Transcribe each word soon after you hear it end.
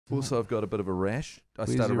Also, I've got a bit of a rash. I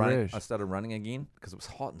Where's started your running. rash? I started running again because it was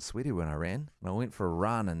hot and sweaty when I ran. And I went for a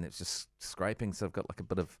run and it's just scraping. So I've got like a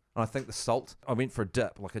bit of. And I think the salt. I went for a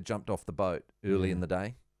dip, like I jumped off the boat early in the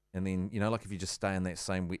day, and then like if you just stay in that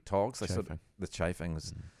same wet togs, the chafing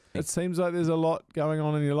was. It seems like there's a lot going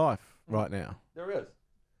on in your life right now. There is.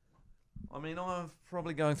 I mean, I'm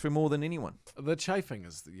probably going through more than anyone. The chafing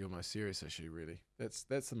is your most serious issue, really. That's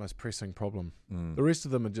the most pressing problem. The rest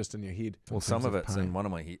of them are just in your head. Well, some of it's in one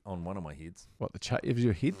of my heads. What is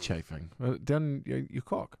your head chafing? Down your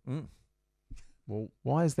cock. Well,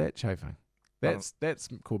 why is that chafing? That's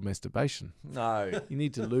called masturbation. No, you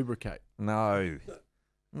need to lubricate. No,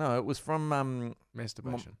 it was from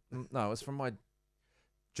masturbation. No, it was from my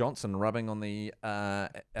Johnson rubbing on the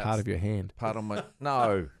part of your hand. Part on my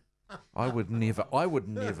no. I would never. I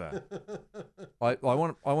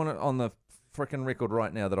want it on the frickin' record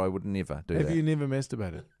right now that I would never do that. Have you never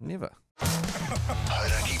masturbated? Never.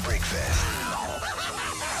 Hauraki Breakfast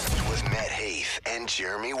with Matt Heath and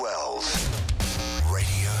Jeremy Wells.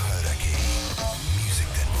 Radio